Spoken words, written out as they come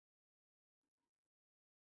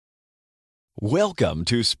Welcome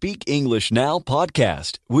to Speak English Now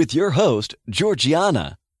podcast with your host,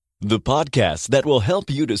 Georgiana, the podcast that will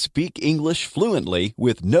help you to speak English fluently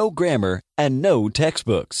with no grammar and no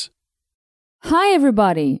textbooks. Hi,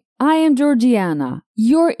 everybody. I am Georgiana,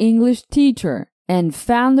 your English teacher and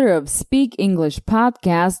founder of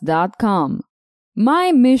SpeakEnglishPodcast.com.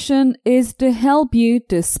 My mission is to help you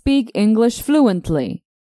to speak English fluently.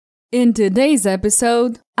 In today's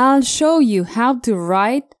episode, I'll show you how to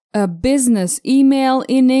write a business email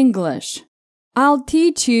in English. I'll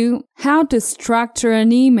teach you how to structure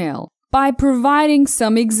an email by providing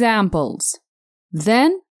some examples.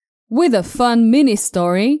 Then, with a fun mini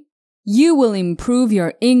story, you will improve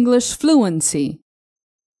your English fluency.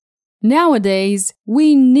 Nowadays,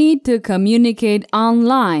 we need to communicate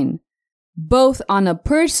online, both on a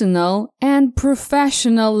personal and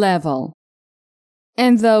professional level.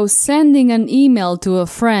 And though sending an email to a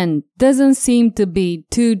friend doesn't seem to be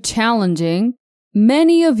too challenging,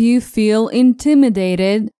 many of you feel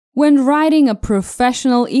intimidated when writing a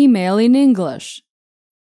professional email in English.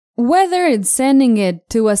 Whether it's sending it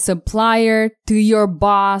to a supplier, to your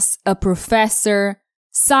boss, a professor,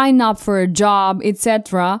 sign up for a job,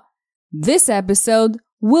 etc., this episode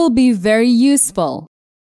will be very useful.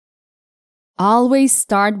 Always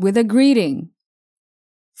start with a greeting.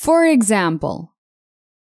 For example,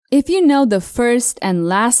 if you know the first and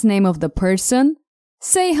last name of the person,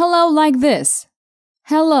 say hello like this.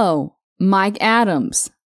 Hello, Mike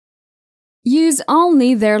Adams. Use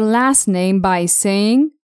only their last name by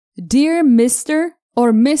saying, Dear Mr.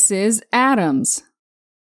 or Mrs. Adams.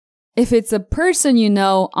 If it's a person you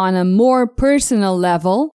know on a more personal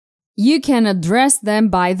level, you can address them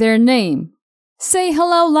by their name. Say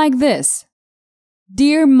hello like this.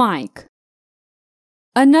 Dear Mike.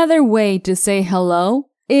 Another way to say hello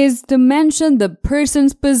is to mention the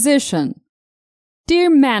person's position. Dear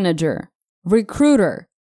manager, recruiter,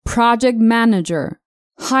 project manager,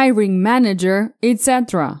 hiring manager,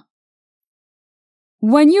 etc.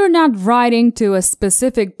 When you're not writing to a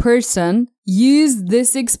specific person, use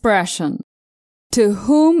this expression, to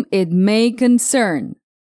whom it may concern.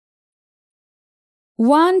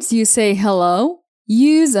 Once you say hello,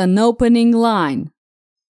 use an opening line.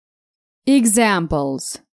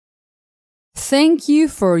 Examples. Thank you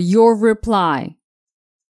for your reply.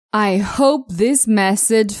 I hope this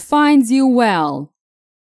message finds you well.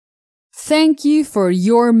 Thank you for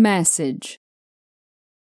your message.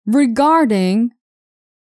 Regarding,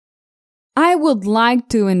 I would like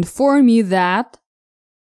to inform you that,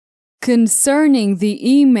 concerning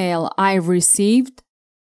the email I received,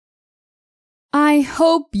 I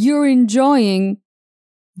hope you're enjoying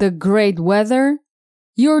the great weather,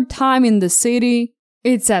 your time in the city,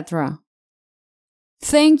 etc.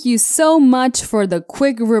 Thank you so much for the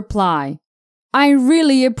quick reply. I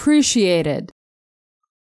really appreciate it.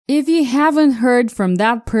 If you haven't heard from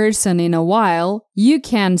that person in a while, you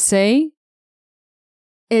can say,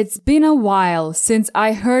 It's been a while since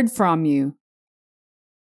I heard from you.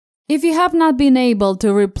 If you have not been able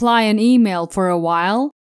to reply an email for a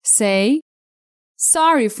while, say,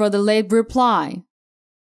 Sorry for the late reply.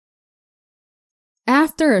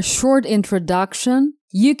 After a short introduction,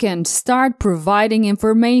 you can start providing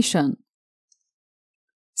information.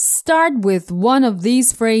 Start with one of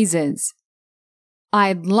these phrases.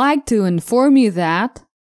 I'd like to inform you that.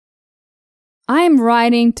 I'm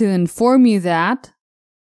writing to inform you that.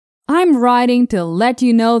 I'm writing to let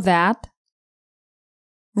you know that.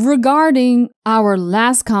 Regarding our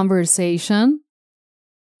last conversation,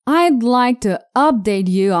 I'd like to update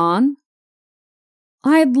you on.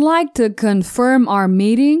 I'd like to confirm our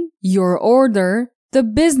meeting, your order, the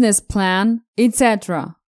business plan,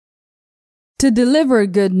 etc. To deliver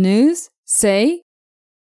good news, say,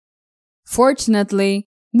 Fortunately,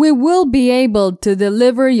 we will be able to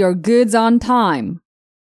deliver your goods on time.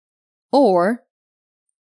 Or,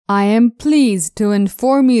 I am pleased to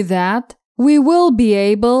inform you that we will be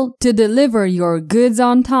able to deliver your goods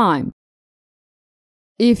on time.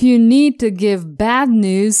 If you need to give bad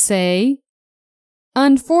news, say,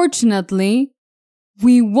 Unfortunately,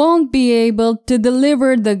 we won't be able to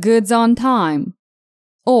deliver the goods on time.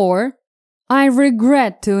 Or, I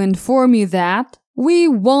regret to inform you that we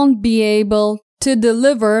won't be able to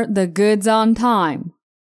deliver the goods on time.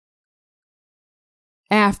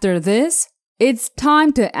 After this, it's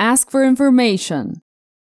time to ask for information.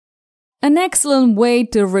 An excellent way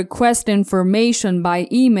to request information by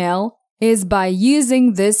email is by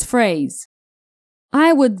using this phrase.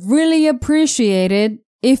 I would really appreciate it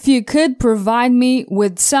if you could provide me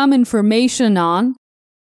with some information on.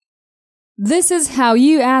 This is how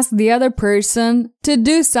you ask the other person to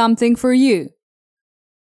do something for you.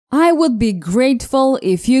 I would be grateful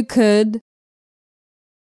if you could.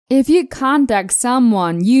 If you contact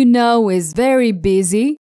someone you know is very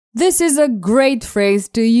busy, this is a great phrase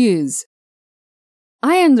to use.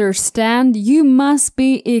 I understand you must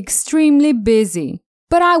be extremely busy,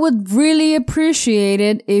 but I would really appreciate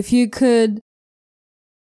it if you could.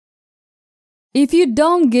 If you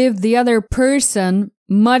don't give the other person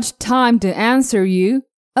much time to answer you,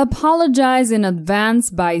 apologize in advance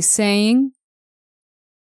by saying,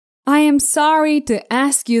 I am sorry to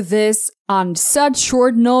ask you this on such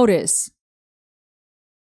short notice.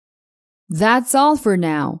 That's all for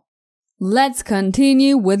now. Let's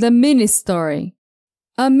continue with a mini story.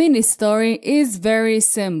 A mini story is very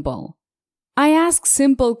simple. I ask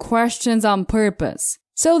simple questions on purpose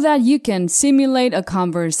so that you can simulate a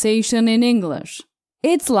conversation in English.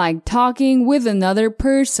 It's like talking with another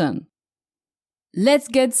person. Let's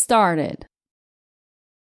get started.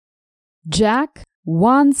 Jack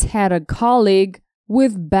once had a colleague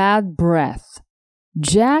with bad breath.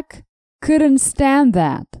 Jack couldn't stand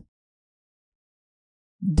that.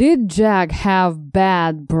 Did Jack have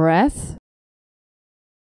bad breath?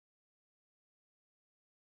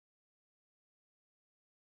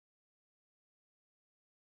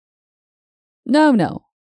 No.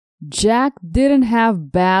 Jack didn't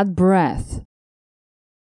have bad breath.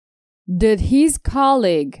 Did his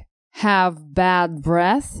colleague have bad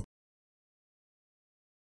breath?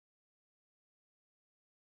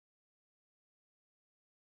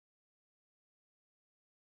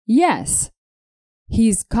 Yes,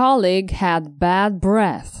 his colleague had bad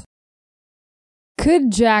breath.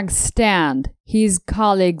 Could Jack stand his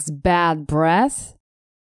colleague's bad breath?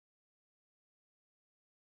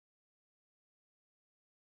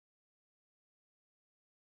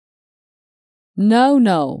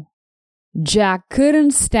 No. Jack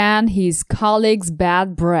couldn't stand his colleague's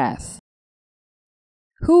bad breath.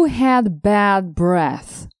 Who had bad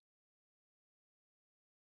breath?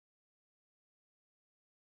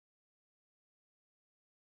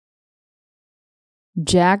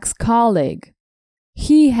 Jack's colleague.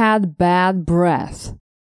 He had bad breath.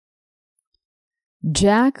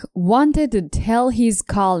 Jack wanted to tell his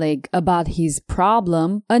colleague about his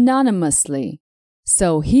problem anonymously,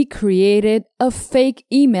 so he created a fake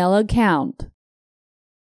email account.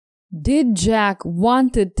 Did Jack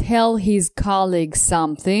want to tell his colleague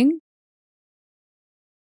something?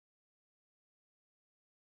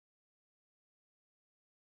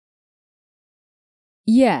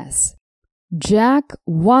 Yes, Jack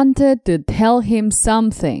wanted to tell him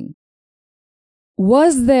something.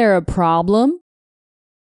 Was there a problem?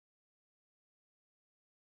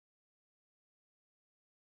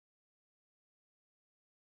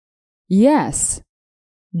 Yes,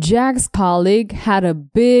 Jack's colleague had a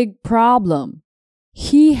big problem.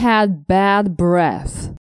 He had bad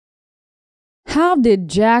breath. How did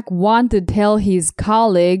Jack want to tell his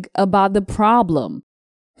colleague about the problem?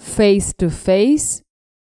 Face to face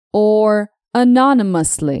or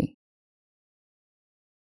anonymously?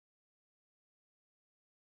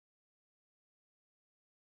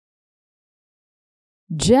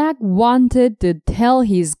 Jack wanted to tell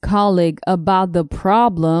his colleague about the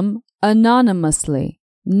problem anonymously,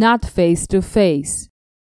 not face to face.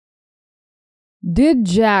 Did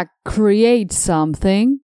Jack create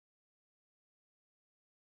something?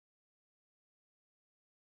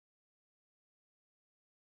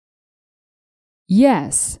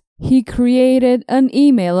 Yes, he created an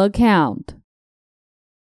email account.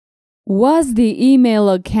 Was the email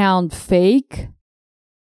account fake?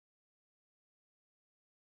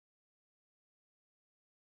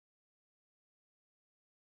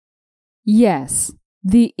 Yes,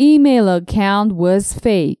 the email account was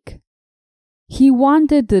fake. He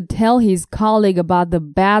wanted to tell his colleague about the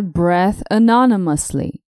bad breath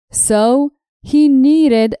anonymously, so he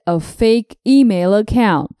needed a fake email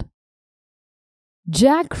account.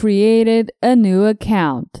 Jack created a new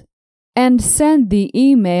account and sent the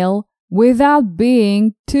email without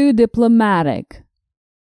being too diplomatic.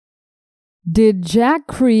 Did Jack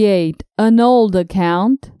create an old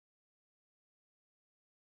account?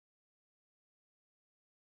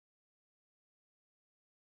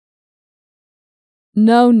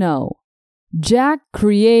 No. Jack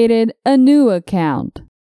created a new account.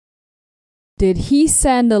 Did he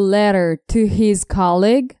send a letter to his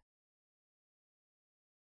colleague?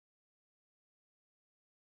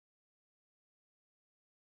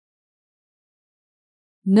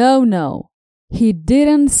 No. He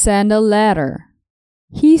didn't send a letter.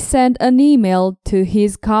 He sent an email to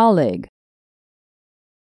his colleague.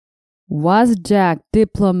 Was Jack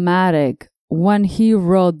diplomatic when he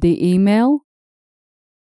wrote the email?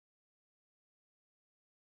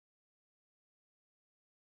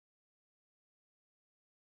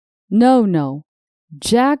 No.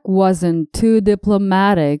 Jack wasn't too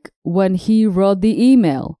diplomatic when he wrote the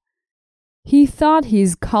email. He thought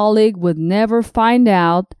his colleague would never find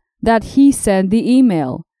out that he sent the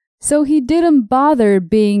email, so he didn't bother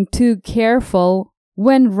being too careful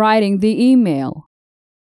when writing the email.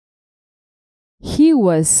 He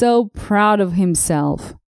was so proud of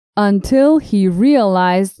himself until he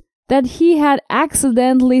realized that he had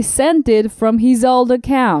accidentally sent it from his old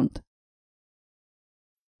account.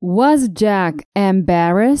 Was Jack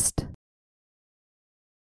embarrassed?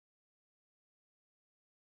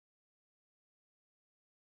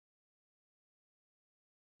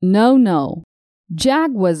 No. Jack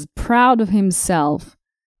was proud of himself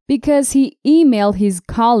because he emailed his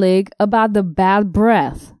colleague about the bad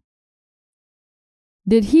breath.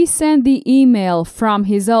 Did he send the email from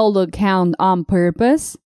his old account on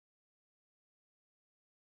purpose?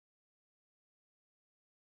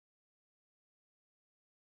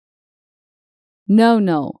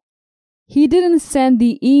 No. He didn't send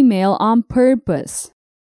the email on purpose.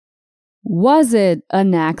 Was it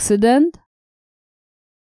an accident?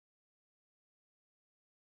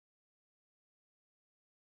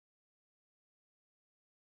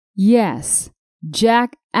 Yes,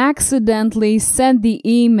 Jack accidentally sent the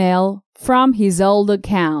email from his old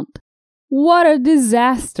account. What a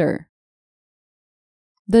disaster!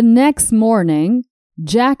 The next morning,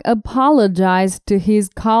 Jack apologized to his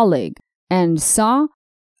colleague and saw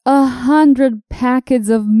 100 packets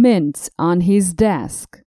of mints on his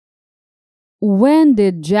desk. When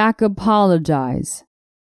did Jack apologize?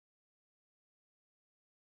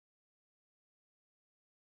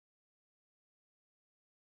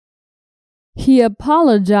 He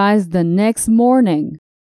apologized the next morning.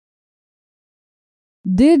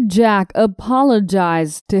 Did Jack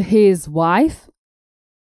apologize to his wife?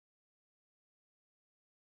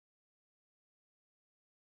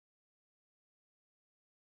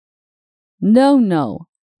 No,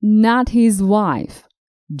 not his wife.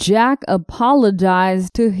 Jack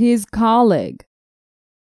apologized to his colleague.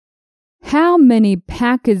 How many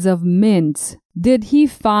packets of mints did he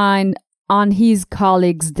find on his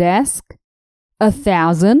colleague's desk?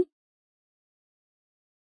 1,000?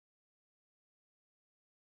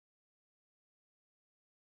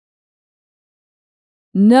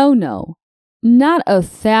 No, not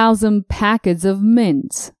 1,000 packets of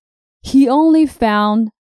mints. He only found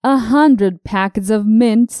 100 packets of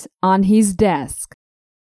mints on his desk.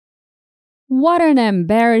 What an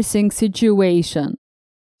embarrassing situation.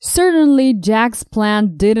 Certainly Jack's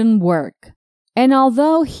plan didn't work, and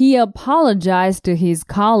although he apologized to his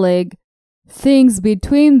colleague, things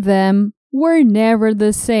between them were never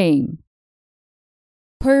the same.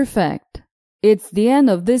 Perfect. It's the end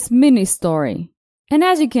of this mini story. And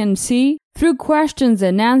as you can see, through questions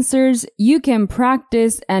and answers, you can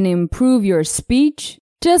practice and improve your speech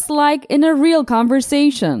just like in a real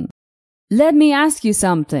conversation. Let me ask you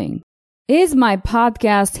something. Is my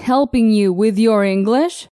podcast helping you with your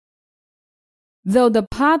English? Though the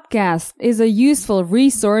podcast is a useful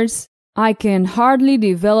resource, I can hardly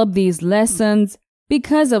develop these lessons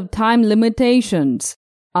because of time limitations,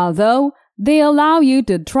 although they allow you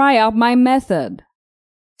to try out my method.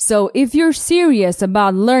 So if you're serious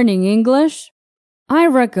about learning English, I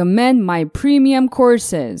recommend my premium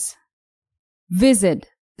courses. Visit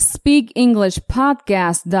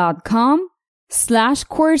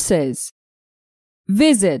speakenglishpodcast.com/courses.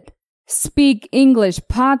 Visit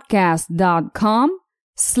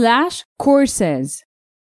speakenglishpodcast.com/courses.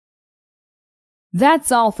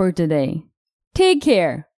 That's all for today. Take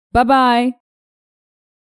care. Bye-bye.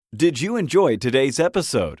 Did you enjoy today's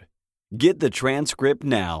episode? Get the transcript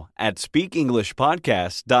now at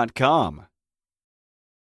speakenglishpodcast.com.